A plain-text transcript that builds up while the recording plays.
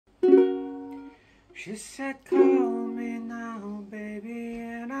She said, call me now, baby,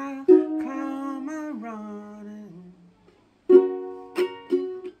 and I'll come a-running.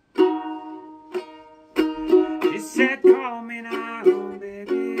 She said, call me now,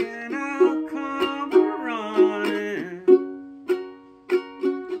 baby, and I'll come a-running.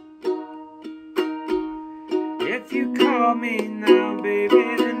 If you call me now, baby,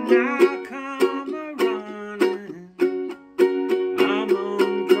 then I'll come a-running. I'm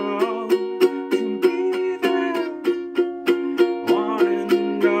on call to be there,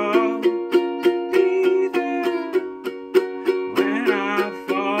 wanting all to be there. When I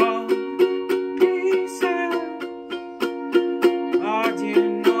fall to pieces, Lord, you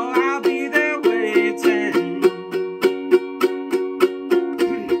know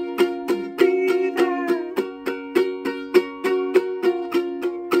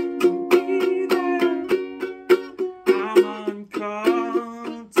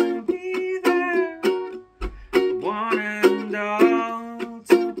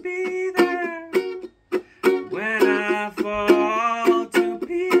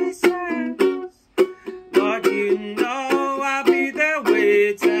I'll be there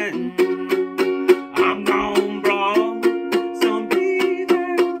waiting. I'm gone broke, so be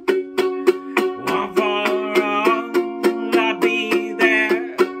there. One for all, I'll be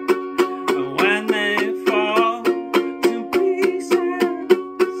there. When they fall to pieces,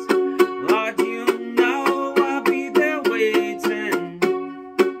 Lord, you know I'll be there waiting.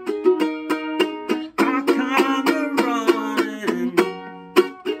 I'll come a-running.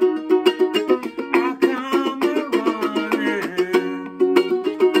 I'll come a-running.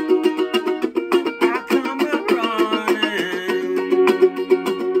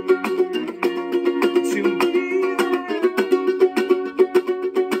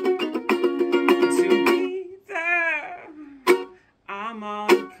 I'm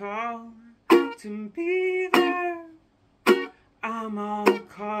on call to be there. I'm on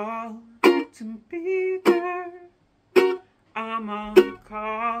call to be there. I'm on